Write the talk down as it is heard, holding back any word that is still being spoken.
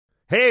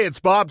Hey, it's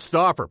Bob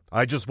Stauffer.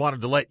 I just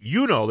wanted to let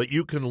you know that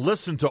you can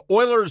listen to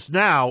Oilers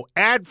Now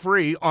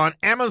ad-free on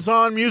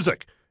Amazon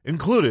Music,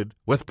 included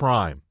with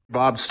Prime.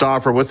 Bob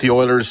Stauffer with the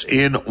Oilers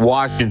in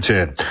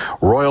Washington.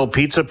 Royal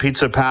Pizza,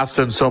 pizza,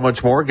 pasta, and so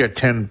much more. Get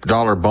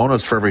 $10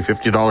 bonus for every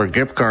 $50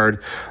 gift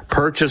card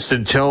purchased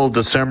until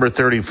December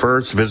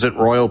 31st. Visit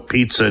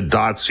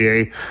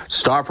royalpizza.ca.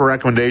 Stauffer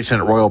recommendation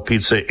at Royal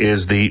Pizza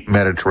is the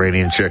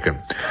Mediterranean chicken.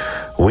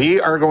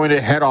 We are going to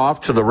head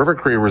off to the River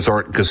Cree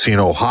Resort and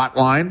Casino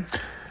hotline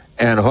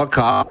and hook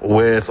up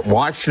with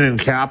Washington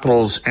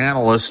Capitals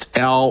analyst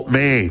Al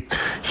May.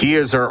 He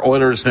is our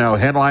Oilers Now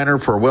headliner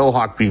for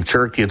Wilhauk Beef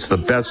Jerky. It's the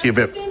best you've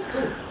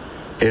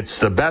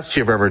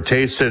ever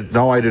tasted.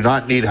 No, I do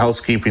not need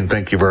housekeeping.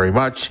 Thank you very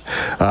much.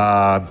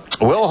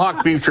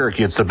 Wilhauk Beef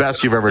Jerky. It's the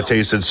best you've ever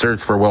tasted.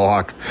 Search for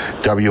Wilhauk,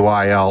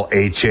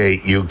 Wilhauk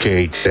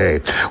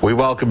today. We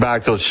welcome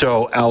back to the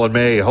show Al and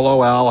May.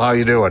 Hello, Al. How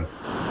you doing?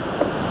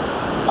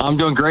 I'm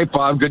doing great,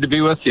 Bob. Good to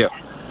be with you.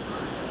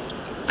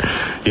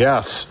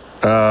 Yes.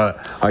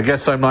 I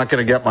guess I'm not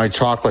going to get my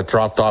chocolate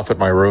dropped off at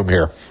my room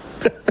here.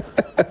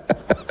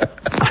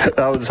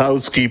 That was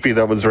housekeeping.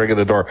 That was ringing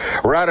the door.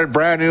 We're at a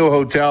brand new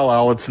hotel,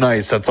 Al. It's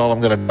nice. That's all I'm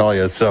going to tell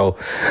you. So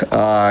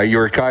you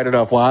were kind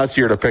enough last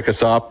year to pick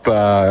us up,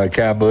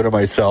 Cam Moon and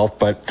myself.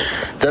 But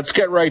let's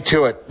get right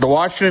to it. The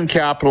Washington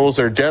Capitals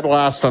are dead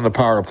last on the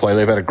power play.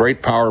 They've had a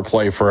great power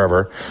play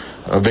forever.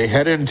 They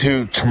head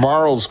into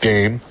tomorrow's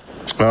game.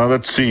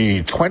 Let's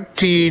see,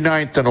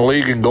 29th in the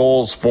league in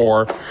goals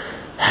for.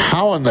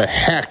 How in the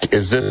heck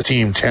is this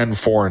team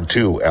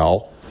 10-4-2,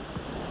 Al?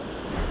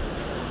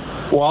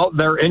 Well,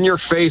 they're in your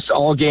face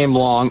all game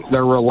long.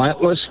 They're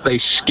relentless. They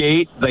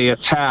skate. They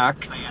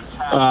attack.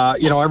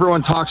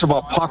 Everyone talks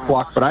about puck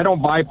luck, but I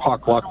don't buy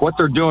puck luck. What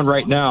they're doing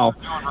right now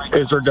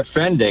is they're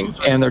defending,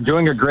 and they're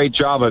doing a great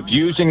job of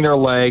using their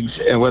legs,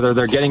 and whether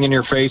they're getting in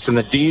your face in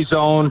the D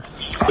zone,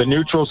 the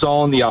neutral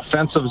zone, the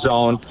offensive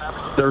zone,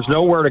 there's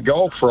nowhere to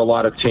go for a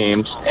lot of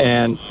teams.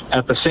 And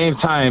at the same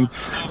time,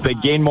 they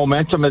gain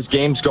momentum as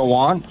games go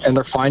on, and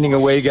they're finding a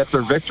way to get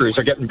their victories.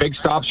 They're getting big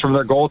stops from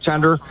their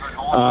goaltender,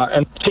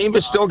 and the team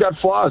has still got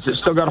flaws. It's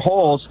still got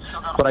holes,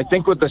 but I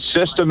think with the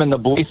system and the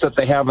belief that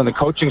they have in the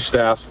coaching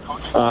staff,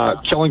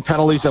 killing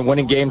penalties and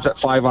winning games at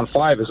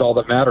 5-on-5 is all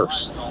that matters.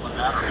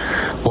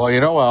 Well,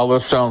 Al,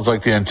 this sounds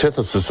like the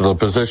antithesis of the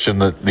position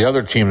that the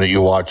other team that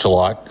you watch a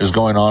lot is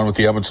going on with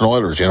the Edmonton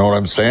Oilers. You know what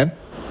I'm saying?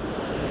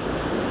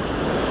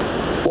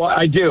 Well,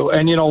 I do.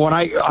 And, when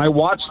I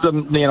watch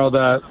them,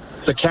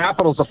 the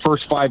Capitals, the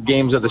first 5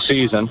 games of the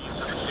season,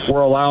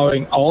 were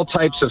allowing all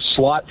types of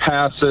slot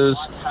passes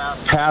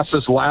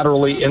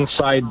laterally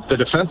inside the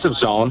defensive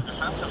zone,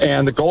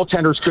 and the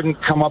goaltenders couldn't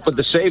come up with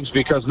the saves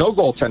because no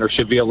goaltender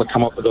should be able to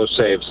come up with those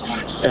saves.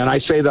 And I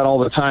say that all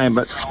the time,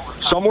 but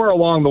somewhere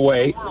along the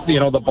way,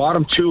 the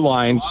bottom 2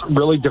 lines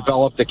really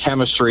developed the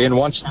chemistry, and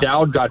once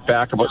Dowd got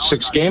back about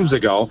 6 games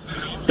ago,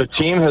 the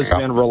team has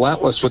been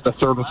relentless with the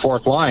 3rd and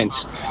 4th lines.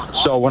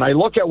 So when I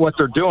look at what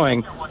they're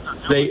doing,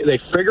 they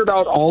figured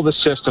out all the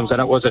systems, and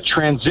it was a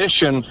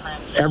transition.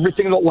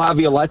 Everything that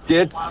Laviolette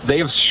did, they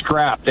have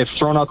scrapped. They've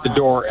thrown out the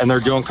door, and they're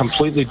doing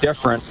completely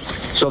different.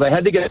 So they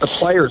had to get the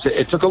players.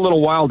 It took a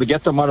little while to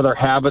get them out of their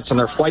habits and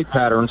their flight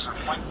patterns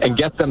and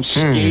get them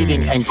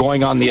skating and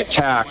going on the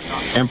attack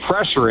and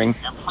pressuring.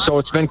 So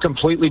it's been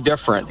completely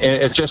different.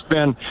 It's just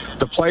been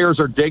the players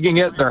are digging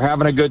it. They're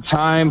having a good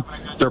time.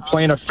 They're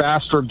playing a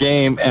faster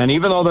game. And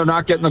even though they're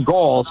not getting the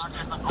goals,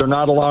 they're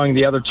not allowing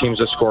the other teams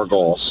to score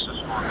goals.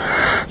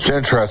 It's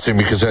interesting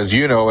because, as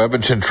you know,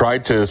 Edmonton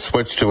tried to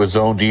switch to a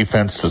zone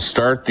defense to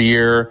start the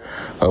year,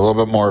 a little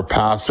bit more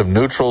passive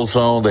neutral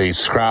zone. They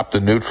scrapped the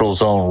neutral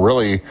zone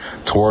really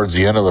towards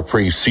the end of the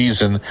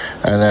preseason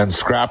and then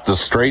scrapped the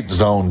straight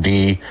zone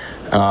D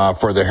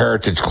for the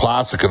Heritage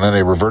Classic, and then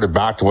they reverted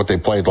back to what they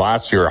played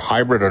last year, a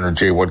hybrid under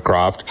Jay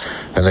Woodcroft,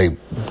 and they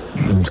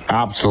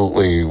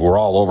absolutely were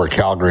all over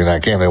Calgary in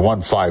that game. They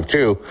won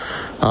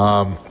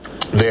 5-2.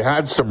 They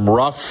had some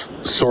rough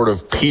sort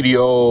of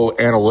PDO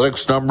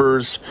analytics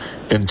numbers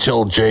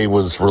until Jay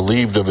was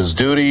relieved of his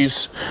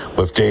duties.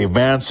 With Dave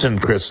Manson,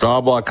 Chris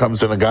Knobloch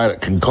comes in, a guy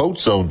that can coach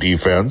zone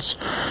defense.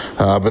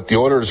 But the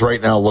Oilers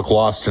right now look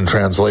lost in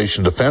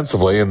translation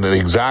defensively, and the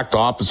exact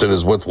opposite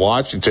is with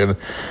Washington.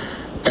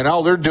 And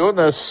now they're doing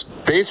this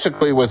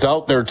basically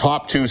without their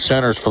top 2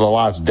 centers for the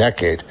last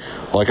decade.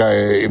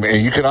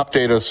 You can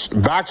update us.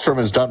 Backstrom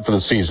is done for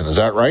the season. Is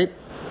that right?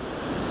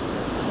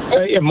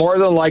 More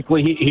than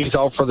likely, he's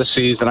out for the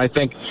season. I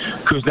think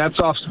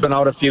Kuznetsov's been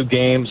out a few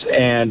games,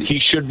 and he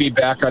should be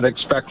back. I'd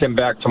expect him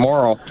back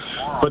tomorrow.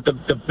 But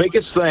the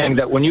biggest thing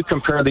that when you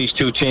compare these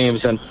 2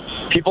 teams, and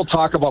people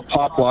talk about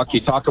puck luck,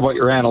 you talk about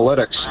your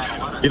analytics,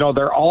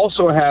 there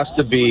also has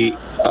to be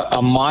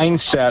a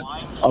mindset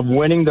of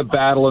winning the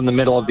battle in the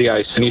middle of the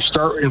ice. And you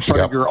start in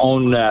front of your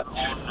own net,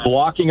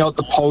 blocking out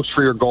the post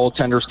for your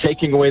goaltenders,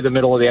 taking away the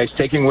middle of the ice,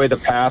 taking away the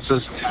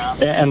passes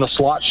and the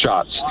slot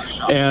shots.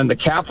 And the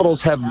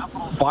Capitals have,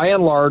 by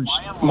and large,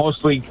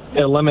 mostly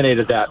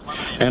eliminated that.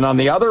 And on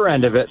the other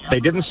end of it, they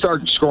didn't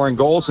start scoring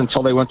goals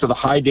until they went to the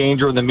high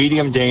danger and the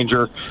medium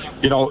danger,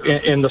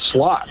 in the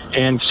slot,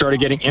 and started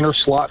getting inner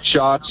slot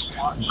shots,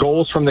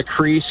 goals from the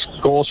crease,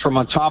 goals from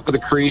on top of the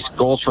crease,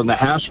 goals from the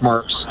hash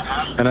marks.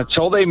 And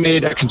until they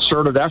made a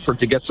concerted effort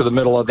to get to the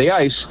middle of the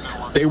ice,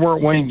 they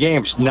weren't winning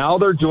games. Now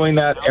they're doing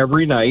that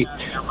every night,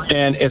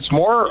 and it's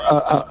more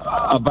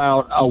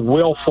about a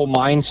willful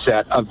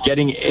mindset of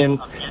getting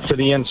into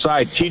the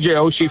inside. TJ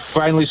Oshie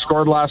finally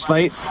scored last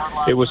night.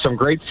 It was some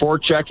great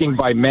forechecking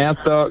by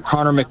Mantha,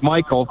 Connor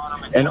McMichael,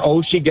 and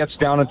Oshie gets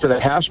down into the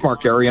hash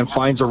mark area and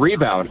finds a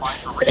rebound.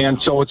 And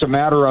so it's a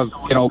matter of,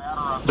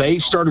 they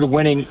started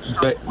winning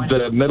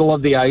the middle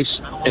of the ice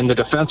in the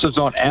defensive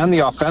zone and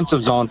the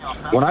offensive zone.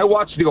 When I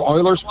watch the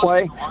Oilers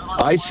play,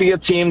 I see a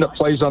team that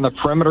plays on the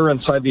perimeter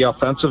inside the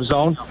offensive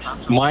zone,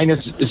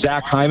 minus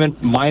Zach Hyman,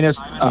 minus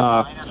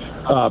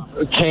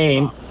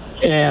Kane,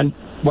 and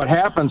what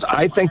happens,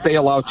 I think they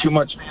allow too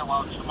much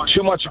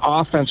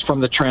offense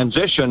from the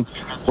transition,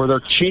 where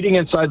they're cheating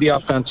inside the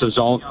offensive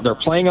zone. They're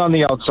playing on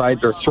the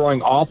outside. They're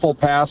throwing awful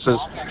passes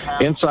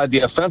inside the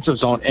offensive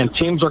zone, and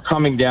teams are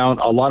coming down,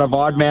 a lot of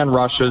odd man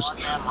rushes,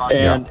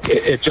 and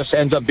it just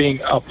ends up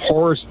being a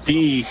porous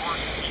D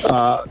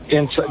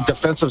in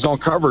defensive zone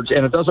coverage.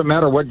 And it doesn't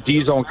matter what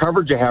D zone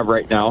coverage you have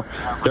right now.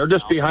 They're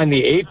just behind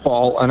the 8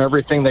 ball on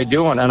everything they're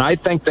doing. And I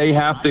think they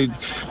have to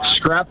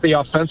scrap the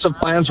offensive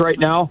plans right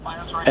now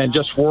and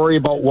just worry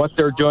about what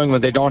they're doing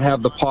when they don't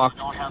have the puck.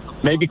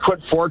 Maybe quit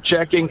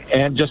forechecking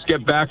and just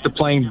get back to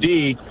playing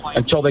D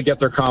until they get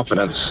their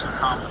confidence.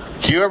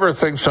 Do you ever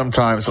think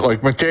sometimes,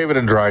 like McDavid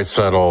and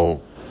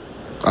Draisaitl,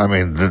 I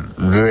mean,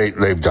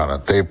 they've done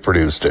it. They've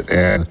produced it.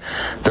 And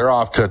they're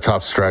off to a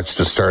tough stretch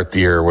to start the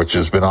year, which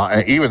has been,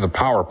 even the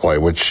power play,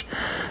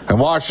 and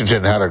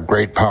Washington had a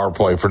great power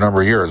play for a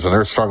number of years, and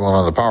they're struggling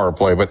on the power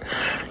play. But,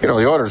 the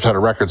Oilers had a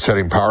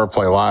record-setting power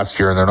play last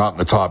year, and they're not in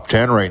the top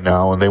 10 right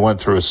now. And they went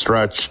through a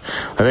stretch,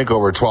 I think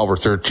over a 12 or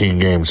 13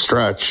 game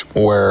stretch,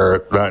 where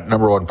that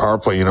number one power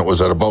play unit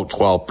was at about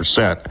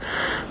 12%.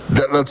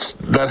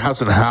 That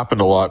hasn't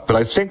happened a lot, but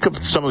I think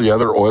of some of the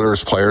other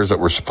Oilers players that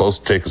were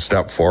supposed to take a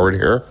step forward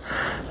here,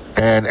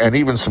 and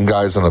even some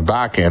guys on the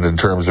back end in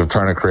terms of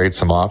trying to create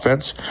some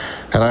offense.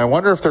 And I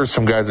wonder if there's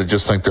some guys that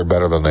just think they're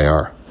better than they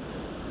are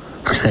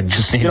and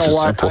just need to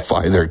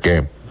simplify their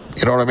game.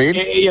 You know what I mean?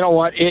 You know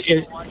what?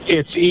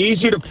 It's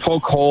easy to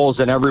poke holes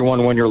in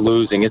everyone when you're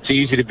losing. It's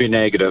easy to be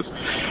negative.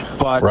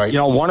 But,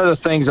 one of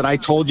the things, and I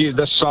told you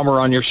this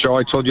summer on your show,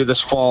 I told you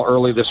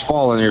early this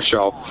fall on your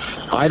show,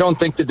 I don't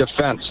think the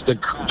defense,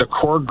 the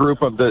core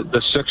group of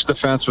the 6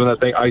 defensemen that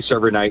they ice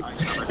every night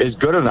is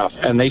good enough.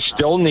 And they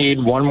still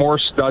need one more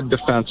stud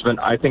defenseman.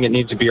 I think it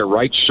needs to be a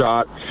right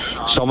shot,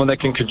 someone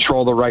that can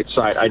control the right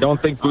side. I don't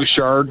think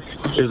Bouchard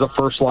is a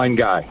first-line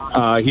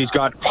guy. He's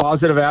got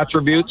positive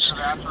attributes,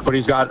 but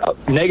he's got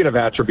negative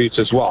attributes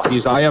as well.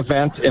 He's eye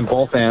event in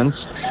both ends,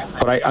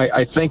 but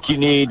I think you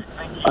need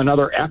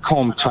another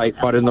Ekholm type,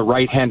 but in the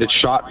right-handed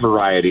shot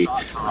variety,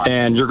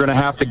 and you're going to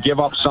have to give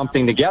up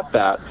something to get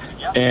that.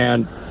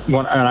 And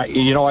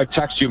I've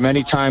texted you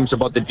many times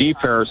about the D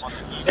pairs.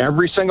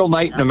 Every single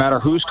night, no matter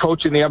who's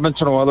coaching the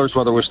Edmonton Oilers,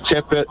 whether it was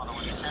Tippett,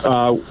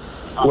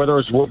 whether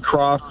it's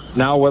Woodcroft,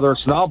 now whether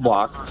it's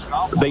Knobloch,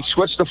 they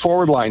switch the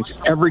forward lines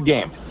every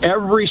game.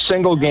 Every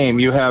single game,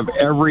 you have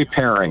every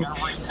pairing.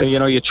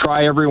 You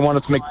try everyone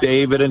with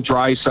McDavid and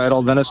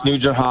Draisaitl, then it's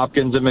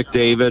Nugent-Hopkins and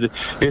McDavid,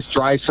 it's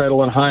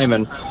Draisaitl and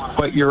Hyman,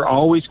 but you're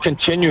always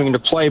continuing to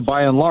play,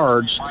 by and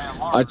large,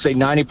 I'd say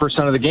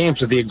 90% of the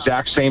games are the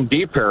exact same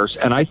D pairs,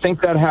 and I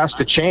think that has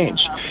to change.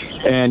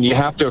 And you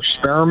have to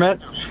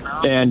experiment,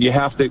 and you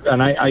have to,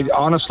 and I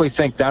honestly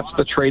think that's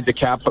the trade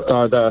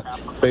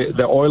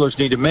the Oilers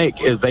need to make,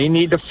 is they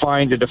need to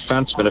find a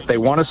defenseman. If they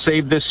want to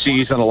save this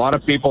season, a lot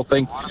of people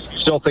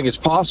still think it's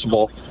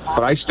possible,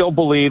 but I still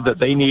believe that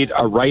they need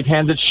a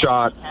right-handed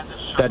shot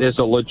that is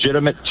a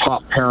legitimate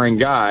top pairing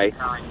guy,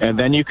 and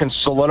then you can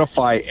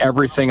solidify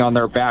everything on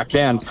their back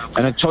end.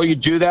 And until you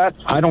do that,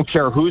 I don't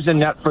care who's in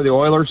net for the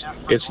Oilers,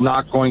 it's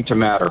not going to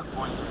matter.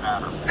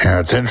 Yeah,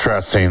 it's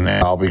interesting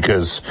now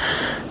because,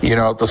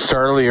 at the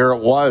start of the year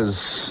it was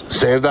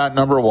save that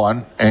number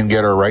one and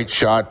get a right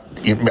shot,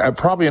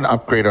 probably an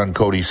upgrade on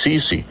Cody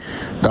Ceci.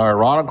 Now,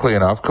 ironically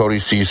enough, Cody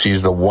Ceci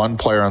is the one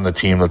player on the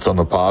team that's on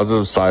the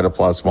positive side of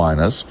plus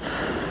minus.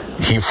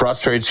 He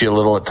frustrates you a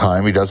little at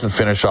time. He doesn't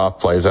finish off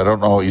plays. I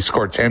don't know. He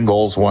scored 10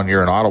 goals one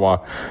year in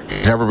Ottawa.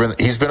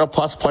 He's been a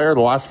plus player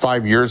the last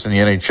 5 years in the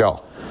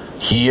NHL.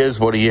 He is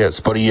what he is,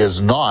 but he is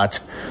not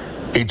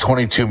a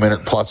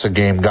 22-minute plus a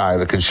game guy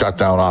that can shut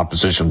down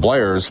opposition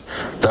players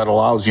that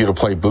allows you to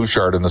play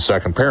Bouchard in the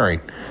second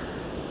pairing.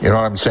 You know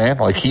what I'm saying?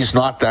 Like, he's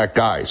not that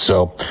guy.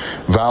 So,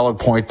 valid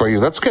point by you.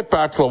 Let's get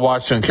back to the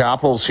Washington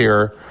Capitals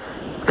here.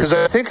 Because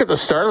I think at the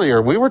start of the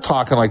year, we were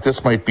talking like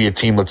this might be a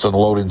team that's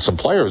unloading some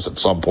players at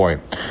some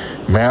point.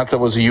 Mantha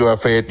was a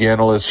UFA at the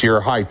end of this year,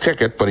 high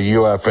ticket, but a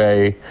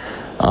UFA,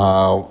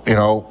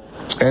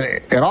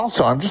 and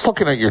also I'm just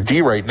looking at your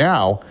D right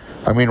now.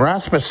 I mean,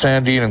 Rasmus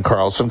Sandin and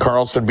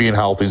Carlson being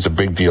healthy is a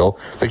big deal.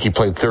 I think he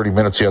played 30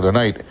 minutes the other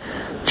night.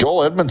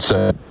 Joel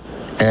Edmondson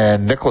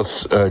and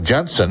Nicholas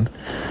Jensen,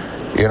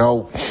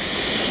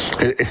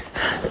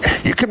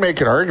 you can make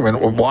an argument.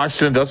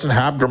 Washington doesn't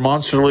have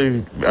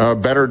demonstrably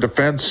better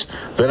defense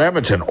than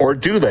Edmonton, or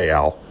do they,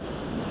 Al?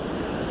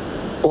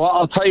 Well,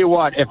 I'll tell you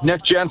what. If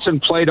Nick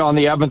Jensen played on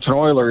the Edmonton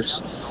Oilers,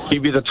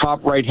 he'd be the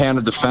top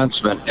right-handed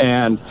defenseman.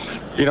 And,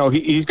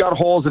 he's got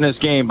holes in his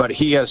game, but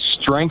he has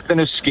strength in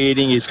his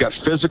skating. He's got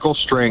physical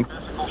strength.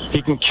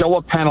 He can kill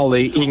a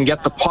penalty. He can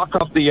get the puck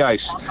up the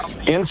ice.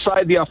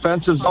 Inside the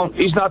offensive zone,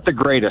 he's not the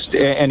greatest,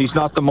 and he's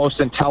not the most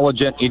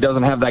intelligent. He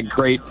doesn't have that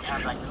great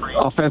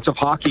offensive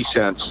hockey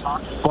sense,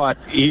 but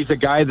he's a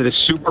guy that is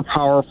super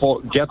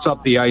powerful, gets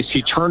up the ice.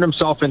 He turned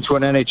himself into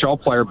an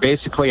NHL player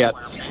basically at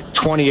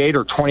 28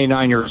 or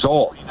 29 years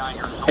old,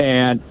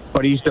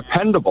 but he's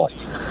dependable.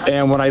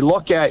 And when I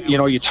look at,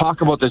 you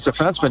talk about this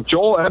defenseman,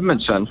 Joel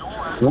Edmondson,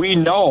 we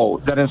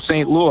know that in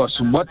St. Louis,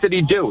 what did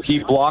he do? He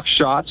blocked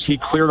shots. He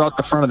cleared out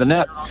the front of the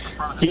net.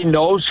 He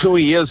knows who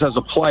he is as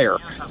a player.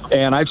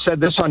 And I've said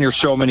this on your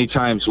show many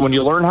times. When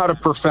you learn how to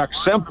perfect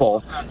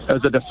simple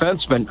as a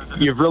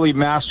defenseman, you've really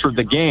mastered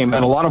the game.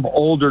 And a lot of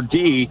older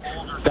D,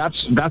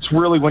 that's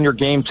really when your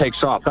game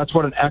takes off. That's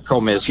what an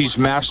Ekholm is. He's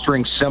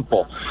mastering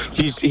simple.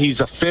 He's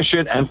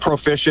efficient and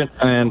proficient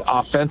in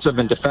offensive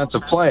and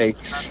defensive play,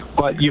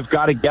 but you've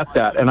got to get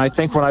that. And I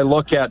think when I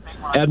look at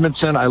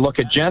Edmondson, I look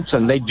at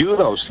Jensen, they do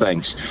those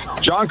things.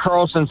 John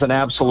Carlson's an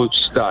absolute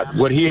stud.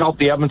 Would he help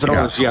the Edmonton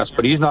Oilers? Yes,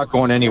 but he's not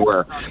going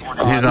anywhere.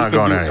 He's not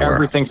going anywhere.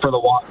 Everything for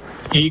the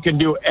he can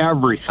do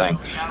everything.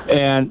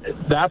 And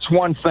that's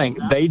one thing.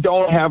 They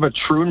don't have a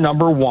true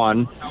number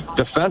one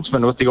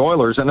defenseman with the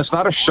Oilers, and it's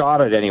not a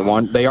shot at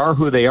anyone. They are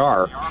who they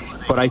are.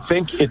 But I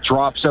think it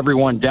drops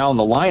everyone down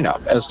the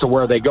lineup as to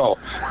where they go.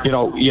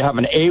 You have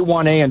an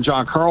A1A and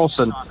John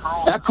Carlson.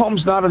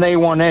 Ekholm's not an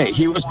A1A.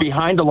 He was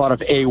behind a lot of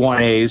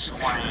A1As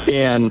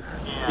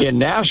in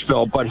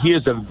Nashville, but he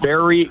is a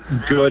very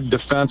good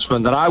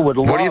defenseman that I would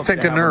love to have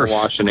in the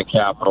Washington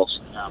Capitals.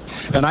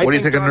 And I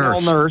think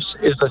Darnell Nurse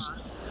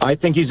I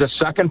think he's a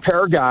second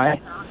pair guy,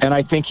 and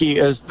I think he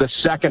is the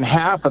second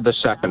half of the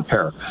second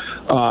pair.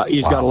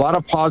 He's got a lot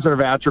of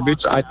positive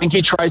attributes. I think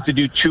he tries to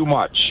do too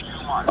much.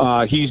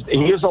 He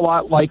is a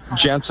lot like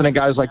Jensen and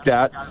guys like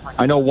that.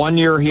 I know one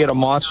year he had a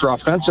monster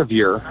offensive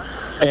year,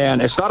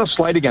 and it's not a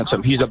slight against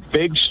him. He's a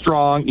big,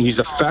 strong, he's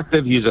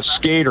effective, he's a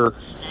skater.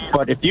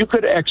 But if you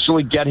could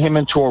actually get him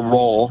into a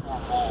role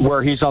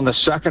where he's on the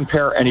second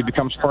pair and he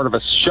becomes part of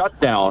a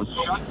shutdown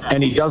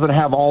and he doesn't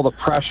have all the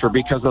pressure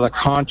because of the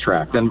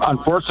contract. And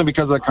unfortunately,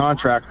 because of the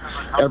contract,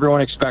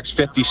 everyone expects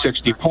 50,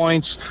 60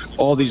 points,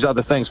 all these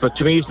other things. But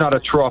to me, he's not a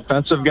true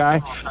offensive guy.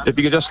 If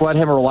you could just let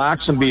him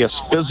relax and be a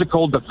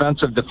physical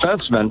defensive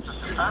defenseman,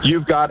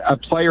 you've got a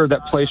player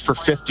that plays for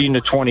 15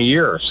 to 20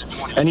 years.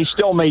 And he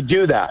still may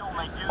do that.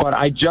 But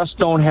I just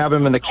don't have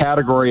him in the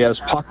category as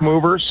puck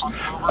movers,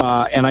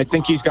 and I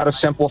think he's got to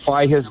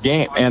simplify his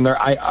game. And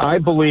I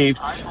believe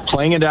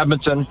playing in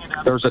Edmonton,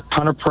 there's a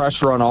ton of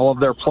pressure on all of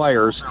their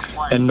players,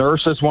 and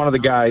Nurse is one of the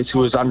guys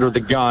who is under the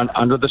gun,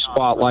 under the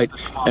spotlight,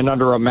 and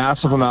under a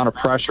massive amount of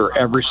pressure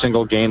every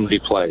single game that he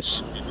plays.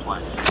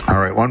 All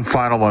right, one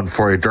final one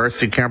for you.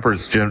 Darcy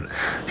Kemper's Jim.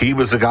 He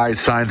was the guy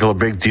signed to a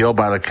big deal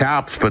by the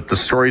Caps, but the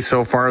story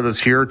so far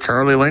this year,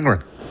 Charlie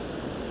Lindgren.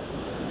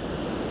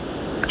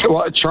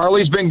 Well,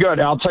 Charlie's been good.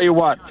 I'll tell you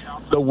what,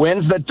 the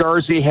wins that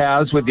Darcy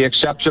has, with the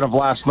exception of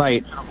last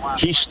night,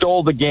 he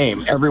stole the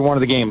game, every one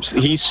of the games.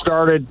 He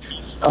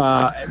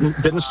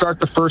didn't start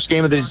the first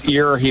game of this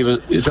year. He was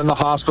in the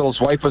hospital.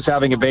 His wife was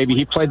having a baby.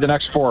 He played the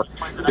next four.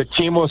 The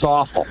team was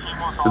awful.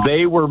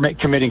 They were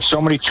committing so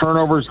many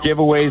turnovers,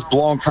 giveaways,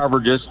 blown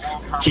coverages.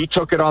 He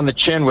took it on the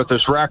chin with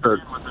this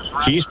record.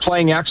 He's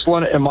playing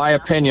excellent, in my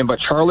opinion, but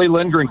Charlie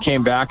Lindgren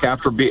came back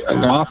after being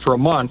off for a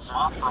month,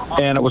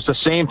 and it was the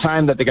same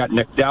time that they got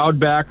Nick Dowd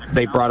back.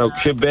 They brought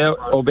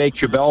Obey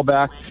Kubel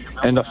back,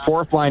 and the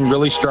fourth line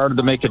really started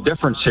to make a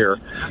difference here.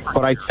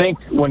 But I think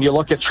when you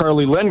look at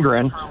Charlie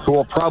Lindgren, who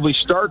will probably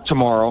start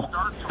tomorrow,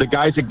 the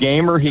guy's a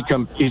gamer.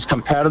 He's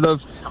competitive.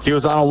 He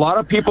was on a lot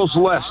of people's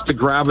list to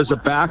grab as a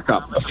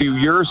backup a few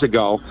years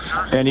ago,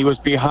 and he was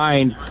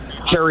behind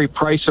Carey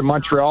Price in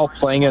Montreal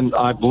playing in,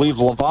 I believe,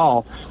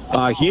 Laval.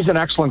 He's an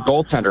excellent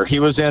goaltender. He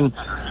was in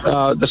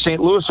the St.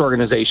 Louis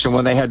organization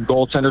when they had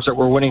goaltenders that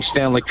were winning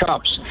Stanley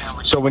Cups.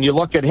 So when you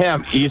look at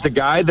him, he's a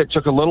guy that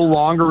took a little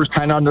longer, was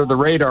kind of under the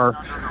radar,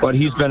 but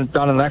he's done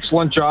an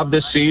excellent job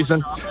this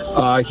season.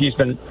 He's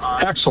been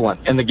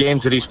excellent in the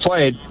games that he's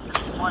played.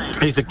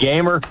 He's a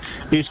gamer.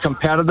 He's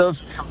competitive,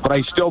 but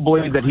I still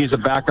believe that he's a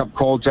backup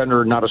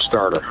goaltender, not a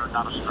starter.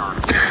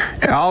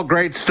 All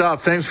great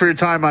stuff. Thanks for your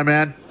time, my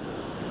man.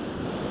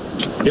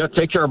 Yeah,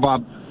 take care,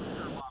 Bob.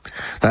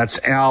 That's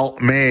Al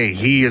May.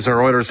 He is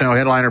our Oilers Now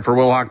headliner for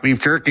Wilhauk Beef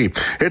Jerky.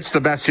 It's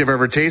the best you've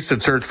ever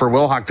tasted. Search for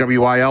Wilhauk,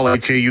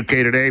 Wilhauk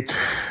today.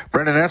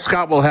 Brendan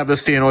Escott will have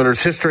this day in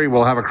Oilers history.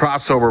 We'll have a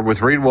crossover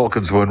with Reed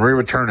Wilkins when we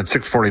return at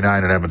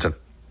 6:49 in Edmonton.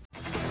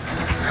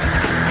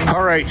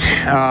 All right,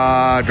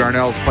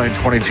 Darnell's playing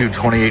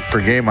 22-28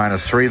 per game,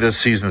 -3 this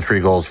season, 3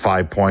 goals,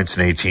 5 points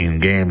in 18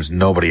 games.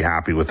 Nobody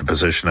happy with the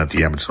position that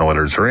the Edmonton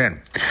Oilers are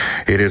in.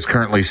 It is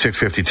currently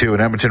 6:52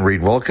 in Edmonton.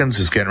 Reed Wilkins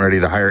is getting ready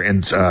to hire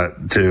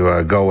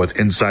to go with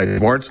Inside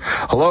Sports.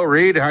 Hello,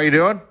 Reed. How you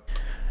doing?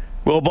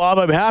 Well, Bob,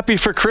 I'm happy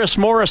for Chris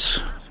Morris,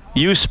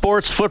 U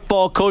Sports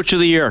Football Coach of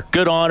the Year.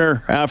 Good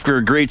honor after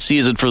a great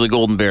season for the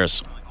Golden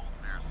Bears.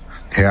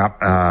 Yeah,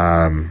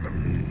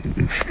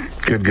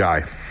 good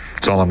guy.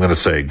 That's all I'm going to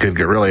say. Good,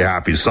 get really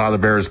happy. Saw the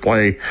Bears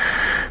play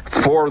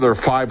 4 of their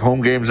 5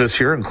 home games this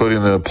year,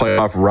 including the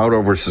playoff rout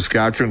over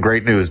Saskatchewan.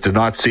 Great news. Did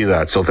not see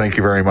that, so thank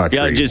you very much.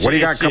 Yeah, what do you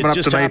got coming up tonight?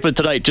 Just happened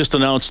tonight. Just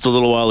announced a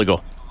little while ago.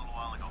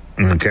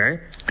 Okay.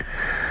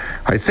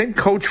 I think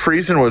Coach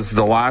Friesen was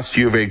the last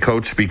U of A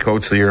coach to be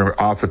Coach of the Year.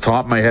 Off the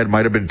top of my head,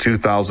 might have been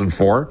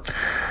 2004.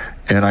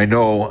 And I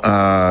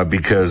know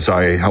because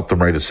I helped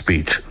him write a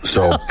speech.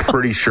 So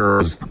pretty sure it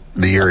was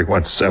the year he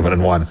went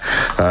 7-1.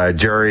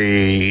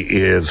 Jerry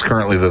is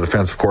currently the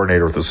defensive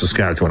coordinator with the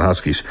Saskatchewan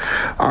Huskies.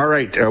 All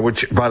right,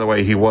 which, by the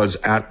way, he was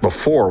at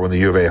before when the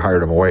U of A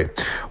hired him away.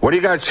 What do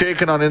you got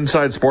shaking on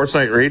Inside Sports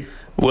Night, Reed?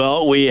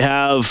 Well, we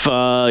have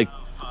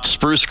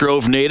Spruce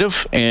Grove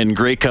native and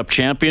Grey Cup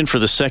champion for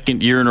the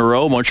second year in a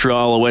row,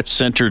 Montreal Alouettes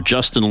center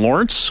Justin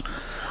Lawrence,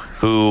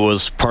 who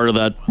was part of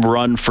that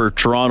run for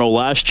Toronto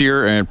last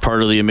year and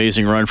part of the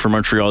amazing run for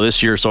Montreal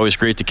this year. It's always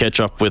great to catch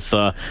up with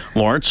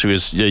Lawrence, who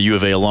is a U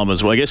of A alum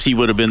as well. I guess he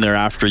would have been there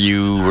after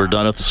you were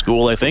done at the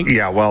school, I think.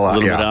 Yeah, well, a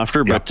little bit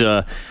after.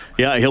 Yeah.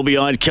 But, he'll be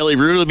on. Kelly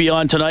Rude will be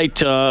on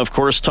tonight, of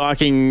course,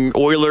 talking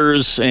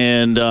Oilers.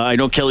 And I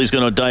know Kelly's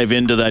going to dive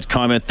into that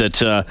comment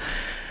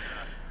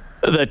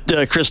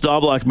that Chris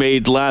Knobloch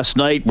made last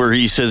night, where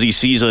he says he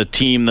sees a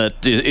team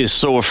that is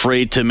so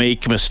afraid to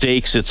make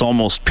mistakes it's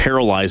almost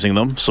paralyzing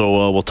them.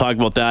 So we'll talk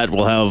about that.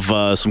 We'll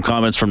have some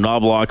comments from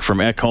Knobloch, from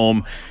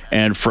Ekholm,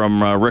 and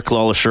from Rick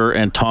LaLacheur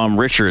and Tom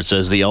Richards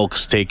as the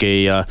Elks take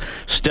a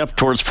step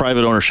towards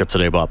private ownership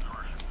today, Bob.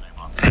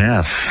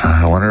 Yes,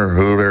 I wonder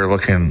who they're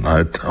looking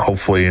at,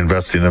 hopefully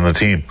investing in the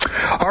team.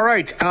 All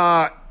right,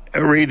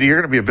 Reed, you're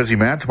going to be a busy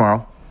man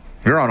tomorrow.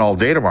 You're on all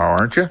day tomorrow,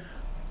 aren't you?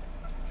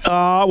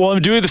 Well,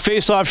 I'm doing the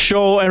Face-Off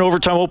show and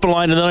Overtime Open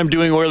Line, and then I'm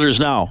doing Oilers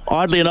Now.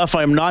 Oddly enough,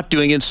 I'm not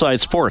doing Inside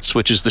Sports,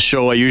 which is the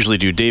show I usually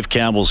do. Dave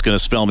Campbell's going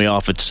to spell me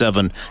off at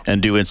 7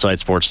 and do Inside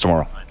Sports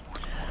tomorrow.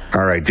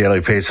 All right,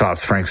 Daily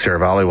Face-Offs. Frank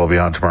Saravalli will be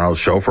on tomorrow's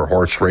show for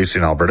Horse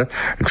Racing Alberta.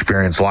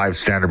 Experience live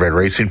standardbred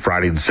racing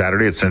Friday and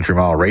Saturday at Century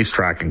Mile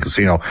Racetrack and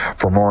Casino.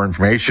 For more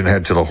information,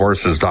 head to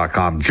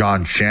thehorses.com.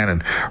 John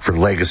Shannon for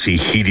Legacy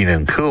Heating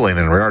and Cooling.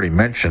 And we already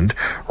mentioned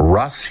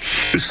Russ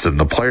Houston,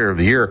 the Player of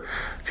the Year.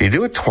 Did he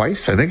do it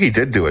twice? I think he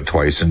did do it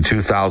twice in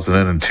 2000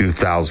 and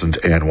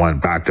 2001,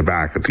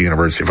 back-to-back at the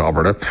University of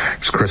Alberta.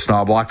 It's Chris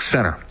Knobloch,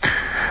 center.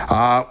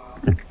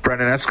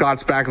 Brendan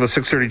Escott's back in the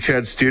 630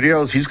 Ched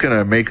Studios. He's going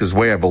to make his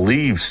way, I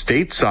believe,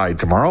 stateside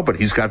tomorrow, but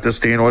he's got this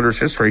day in Oilers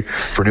history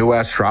for New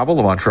West travel.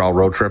 The Montreal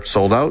road trip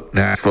sold out.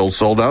 Nashville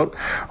sold out.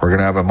 We're going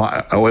to have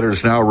a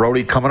Oilers Now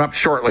roadie coming up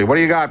shortly. What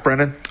do you got,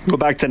 Brendan? Go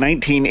back to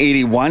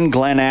 1981.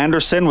 Glenn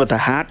Anderson with a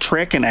hat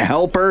trick and a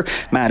helper.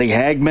 Matty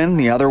Hagman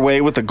the other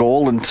way with a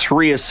goal and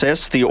 3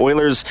 assists. The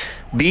Oilers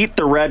beat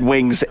the Red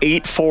Wings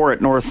 8-4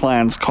 at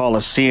Northlands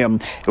Coliseum.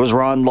 It was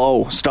Ron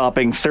Lowe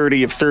stopping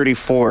 30 of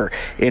 34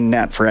 in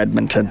net for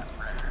Edmonton.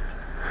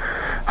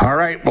 All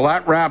right, well,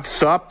 that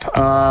wraps up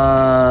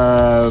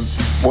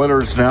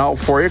Oilers Now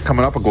for you.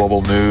 Coming up, a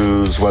global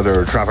news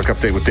weather traffic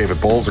update with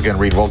David Bowles. Again,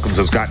 Reed Wilkins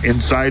has got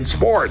Inside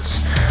Sports.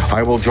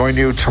 I will join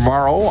you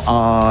tomorrow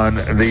on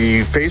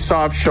the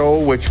Face-Off show,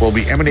 which will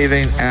be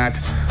emanating at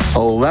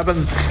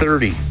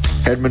 11:30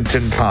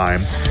 Edmonton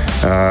time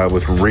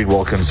with Reed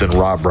Wilkins and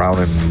Rob Brown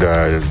and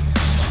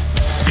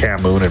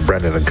Cam Moon and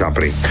Brendan and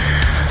company.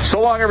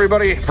 So long,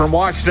 everybody, from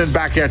Washington.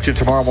 Back at you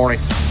tomorrow morning.